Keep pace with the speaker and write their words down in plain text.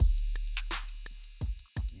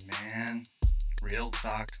Man, real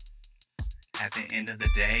talk. At the end of the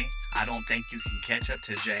day, I don't think you can catch up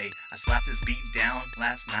to Jay. I slapped this beat down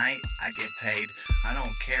last night, I get paid. I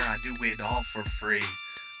don't care, I do it all for free.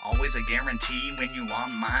 Always a guarantee when you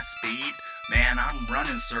on my speed. Man, I'm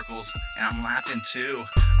running circles and I'm laughing too.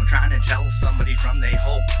 I'm trying to tell somebody from they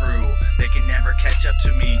whole crew they can never catch up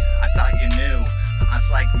to me. I thought you knew. It's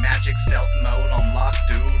like magic stealth mode on lock,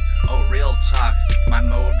 dude. Oh, real talk, my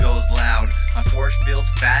mode goes loud. My force feels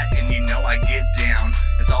fat and you know I get down.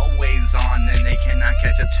 It's always on and they cannot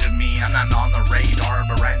catch up to me. I'm not on the radar,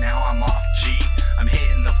 but right now I'm off G. I'm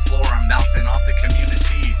hitting the floor, I'm bouncing off the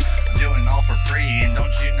community. I'm doing all for free and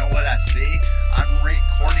don't you know what I see? I'm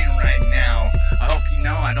recording right now. I hope you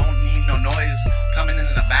know I don't need no noise coming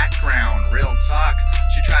into the background. Real talk,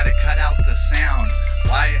 she tried to cut out the sound.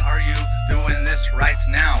 Why are you doing this right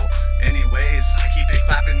now? Anyways, I keep it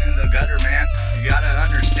clapping in the gutter, man. You gotta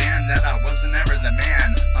understand that I wasn't ever the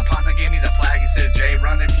man. My partner gave me the flag, he said, Jay,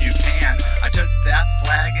 run if you can. I took that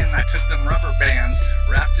flag and I took them rubber bands,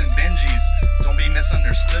 wrapped in Benjis. Don't be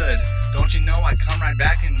misunderstood. Don't you know I come right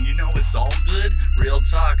back and you know it's all good? Real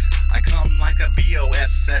talk, I come like a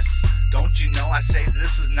BOSS. Don't you know I say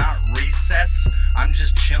this is not recess? I'm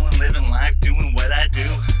just chillin', living life, doing what I do.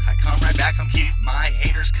 I come right back, I'm keep my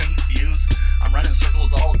haters confused. I'm running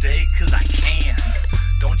circles all day cause I can.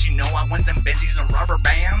 Don't you know I want them Benjis and rubber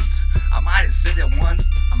bands? I might have said it once,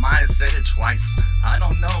 I might have said it twice. I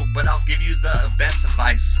don't know, but I'll give you the best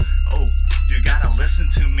advice. Oh, you gotta listen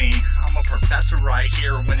to me. I'm a professor right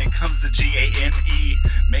here when it comes to G-A-M-E.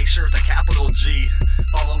 Make sure it's a capital G,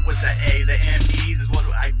 followed with the A. The M-E is what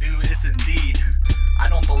I do, it's indeed. I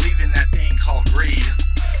don't believe in that thing called greed.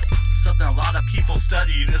 Something a lot of people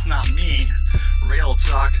study and it's not me. Real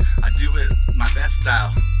talk, I do it my best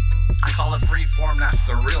style. I call it freeform, that's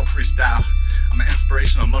the real freestyle. I'm an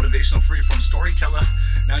inspirational, motivational, freeform storyteller.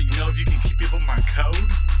 Now you know if you can keep up with my code,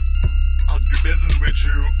 I'll do business with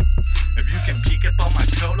you. If you can peek up on my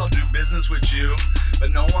code, I'll do business with you.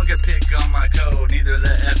 But no one can pick on my code, neither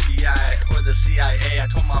the FBI or the CIA. I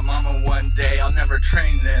told my mama one day I'll never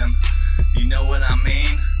train them. You know what I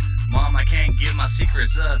mean? Mom, I can't give my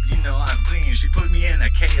secrets up, you know I'm clean. She put me in a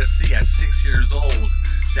KFC at 6 years old.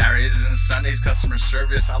 Saturdays and Sundays customer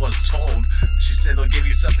service, I was told. She said they'll give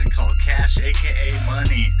you something called cash, aka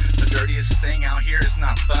money. The dirtiest thing out here is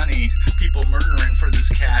not funny. People murdering for this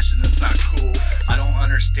cash and it's not cool. I don't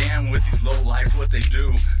understand with these low life what they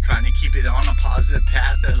do. Trying to keep it on a positive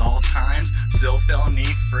path at all times. Still felony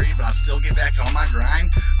free, but I still get back on my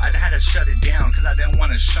grind. I'd had to shut it down cause I didn't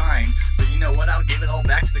want to shine. But you know what, I'll give it all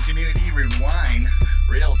back to the community, rewind.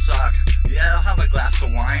 Real talk, yeah, I'll have a glass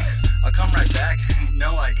of wine. I'll come right back and you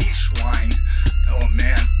know I eat swine. Oh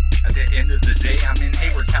man, at the end of the day, I'm in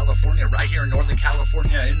Hayward, California, right here in Northern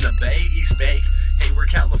California in the Bay, East Bay. Hayward,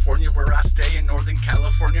 California, where I stay in Northern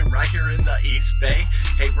California, right here in the East Bay.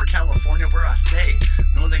 Hayward, California, where I stay.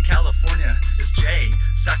 Northern California is Jay.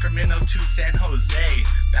 Sacramento to San Jose,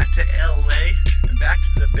 back to LA and back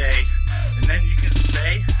to the Bay. And then you can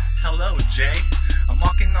say, hello Jay. I'm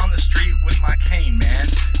walking on the street with my cane, man.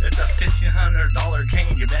 It's a $1,500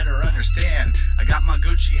 cane, you better understand. I got my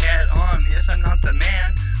Gucci hat on, yes I'm not the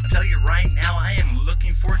man. I tell you right now, I am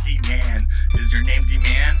looking for demand. Is your name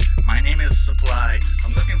Demand? My name is Supply.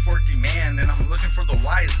 I'm looking for demand and I'm looking for the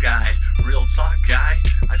wise guy. Real talk guy,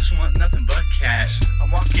 I just want nothing but cash. I'm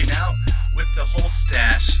walking out with the whole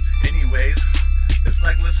stash. Anyways, it's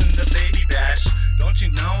like listening to Baby Bash. Don't you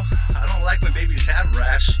know, I don't like when babies have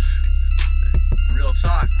rash. Real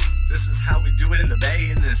talk, this is how we do it in the Bay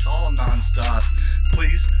and it's all non-stop.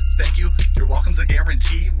 Please, thank you, your welcome's a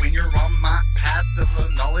guarantee. When you're on my path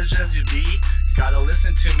of knowledge as you be, you gotta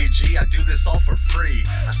listen to me, G, I do this all for free.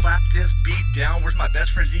 I slap this beat down, where's my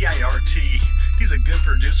best friend DIRT? He's a good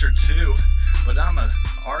producer too, but I'm an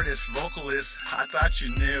artist, vocalist, I thought you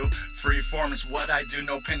knew. Freeform's what I do,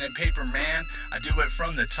 no pen and paper, man. I do it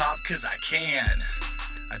from the top cause I can.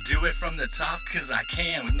 I do it from the top cause I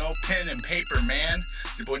can, with no pen and paper, man.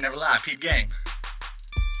 Your boy never lie, peep game.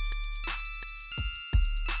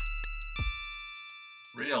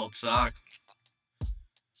 Real talk.